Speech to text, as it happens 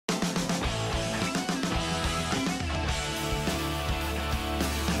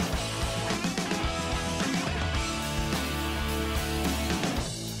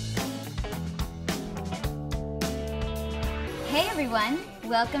everyone,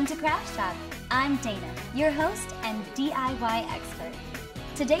 welcome to Craftshop. I'm Dana, your host and DIY expert.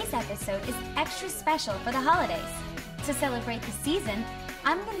 Today's episode is extra special for the holidays. To celebrate the season,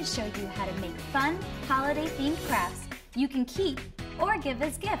 I'm going to show you how to make fun, holiday-themed crafts you can keep or give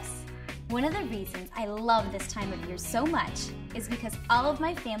as gifts. One of the reasons I love this time of year so much is because all of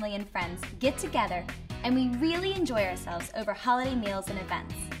my family and friends get together and we really enjoy ourselves over holiday meals and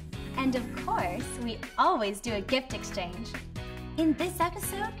events. And of course, we always do a gift exchange. In this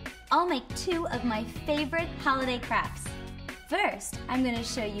episode, I'll make two of my favorite holiday crafts. First, I'm going to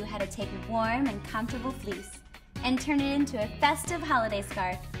show you how to take warm and comfortable fleece and turn it into a festive holiday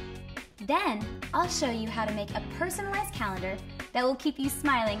scarf. Then, I'll show you how to make a personalized calendar that will keep you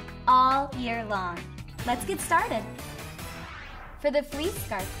smiling all year long. Let's get started. For the fleece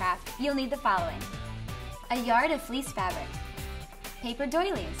scarf craft, you'll need the following: a yard of fleece fabric, paper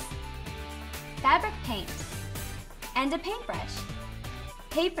doilies, fabric paint, and a paintbrush.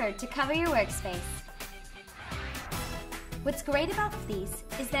 Paper to cover your workspace. What's great about fleece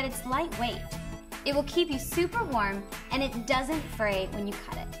is that it's lightweight. It will keep you super warm and it doesn't fray when you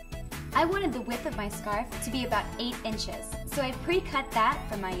cut it. I wanted the width of my scarf to be about 8 inches, so I pre-cut that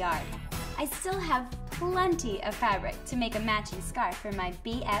from my yard. I still have plenty of fabric to make a matching scarf for my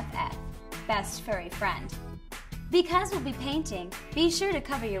BFF, best furry friend. Because we'll be painting, be sure to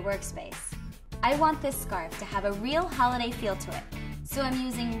cover your workspace. I want this scarf to have a real holiday feel to it, so I'm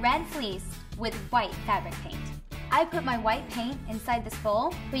using red fleece with white fabric paint. I put my white paint inside this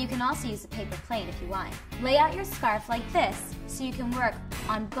bowl, but you can also use a paper plate if you want. Lay out your scarf like this so you can work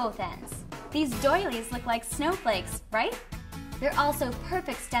on both ends. These doilies look like snowflakes, right? They're also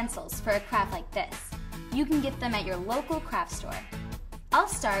perfect stencils for a craft like this. You can get them at your local craft store. I'll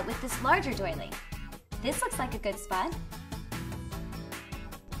start with this larger doily. This looks like a good spot.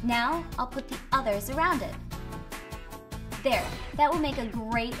 Now I'll put the others around it. There, that will make a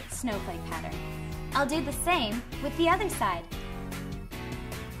great snowflake pattern. I'll do the same with the other side.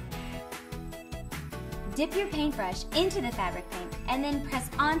 Dip your paintbrush into the fabric paint and then press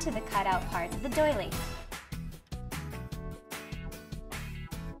onto the cutout parts of the doily.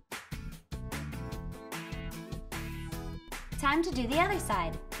 Time to do the other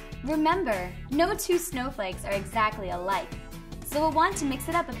side. Remember, no two snowflakes are exactly alike, so we'll want to mix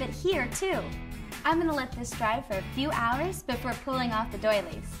it up a bit here too. I'm going to let this dry for a few hours before pulling off the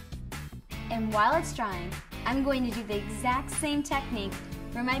doilies. And while it's drying, I'm going to do the exact same technique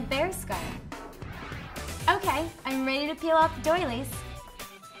for my bear scarf. Okay, I'm ready to peel off the doilies.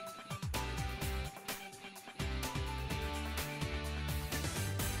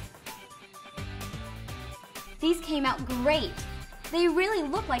 These came out great. They really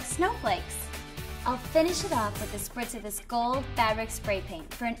look like snowflakes. I'll finish it off with a spritz of this gold fabric spray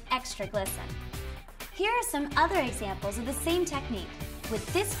paint for an extra glisten. Here are some other examples of the same technique. With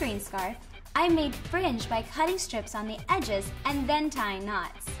this green scarf, I made fringe by cutting strips on the edges and then tying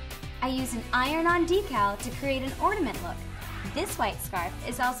knots. I used an iron-on decal to create an ornament look. This white scarf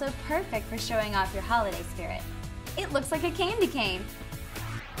is also perfect for showing off your holiday spirit. It looks like a candy cane.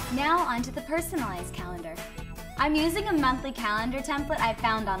 Now onto the personalized calendar. I'm using a monthly calendar template I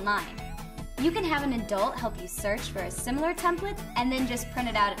found online. You can have an adult help you search for a similar template and then just print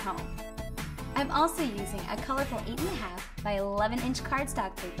it out at home. I'm also using a colorful 8.5 by 11-inch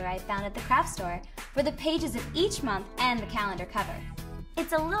cardstock paper I found at the craft store for the pages of each month and the calendar cover.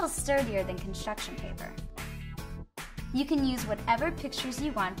 It's a little sturdier than construction paper. You can use whatever pictures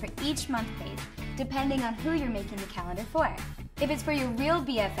you want for each month page, depending on who you're making the calendar for. If it's for your real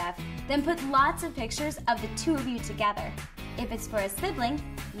BFF, then put lots of pictures of the two of you together. If it's for a sibling,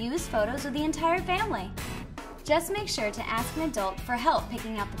 use photos of the entire family. Just make sure to ask an adult for help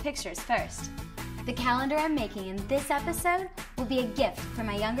picking out the pictures first. The calendar I'm making in this episode will be a gift for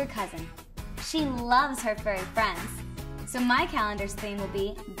my younger cousin. She loves her furry friends, so my calendar's theme will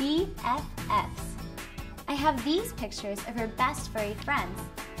be BFFs. I have these pictures of her best furry friends,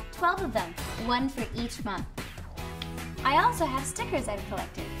 12 of them, one for each month. I also have stickers I've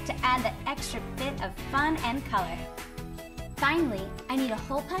collected to add that extra bit of fun and color. Finally, I need a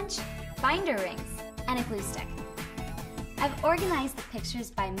hole punch, binder rings, and a glue stick. I've organized the pictures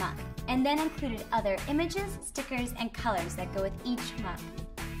by month and then included other images, stickers, and colors that go with each month.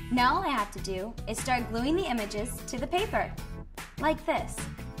 Now all I have to do is start gluing the images to the paper, like this.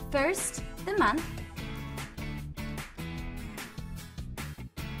 First, the month,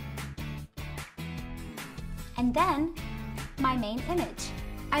 and then my main image.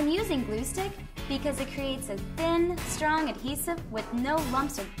 I'm using glue stick because it creates a thin, strong adhesive with no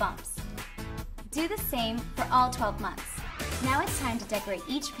lumps or bumps. Do the same for all 12 months. Now it's time to decorate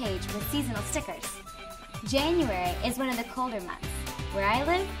each page with seasonal stickers. January is one of the colder months, Where I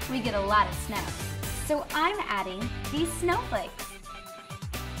live, we get a lot of snow. So I'm adding these snowflakes.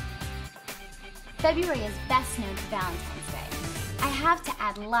 February is best known for Valentine's Day. I have to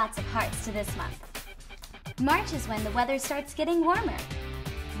add lots of hearts to this month. March is when the weather starts getting warmer.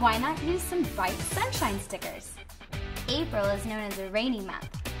 Why not use some bright sunshine stickers? April is known as a rainy month.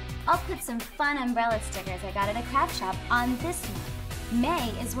 I'll put some fun umbrella stickers I got at a craft shop on this month. May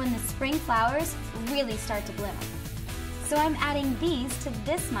is when the spring flowers really start to bloom. So I'm adding these to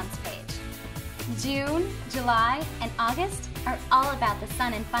this month's page. June, July, and August are all about the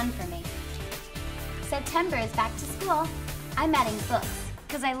sun and fun for me. September is back to school. I'm adding books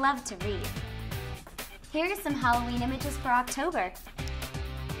because I love to read. Here are some Halloween images for October.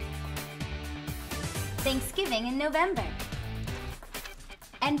 Thanksgiving in November.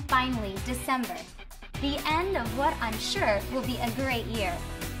 And finally, December, the end of what I'm sure will be a great year.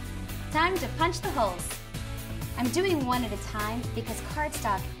 Time to punch the holes. I'm doing one at a time because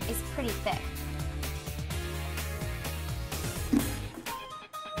cardstock is pretty thick.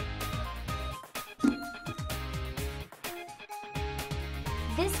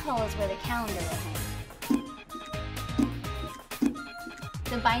 This hole is where the calendar will hang.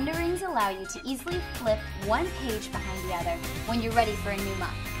 The binder rings allow you to easily flip one page behind the other when you're ready for a new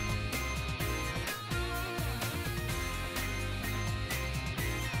month.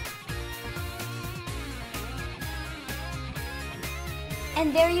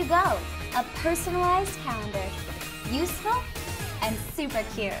 And there you go, a personalized calendar. Useful and super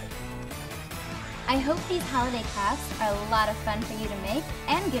cute. I hope these holiday crafts are a lot of fun for you to make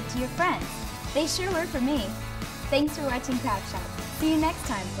and give to your friends. They sure were for me. Thanks for watching Craftshop. See you next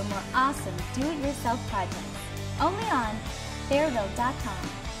time for more awesome do-it-yourself projects. Only on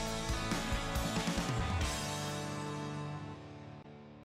Fairville.com.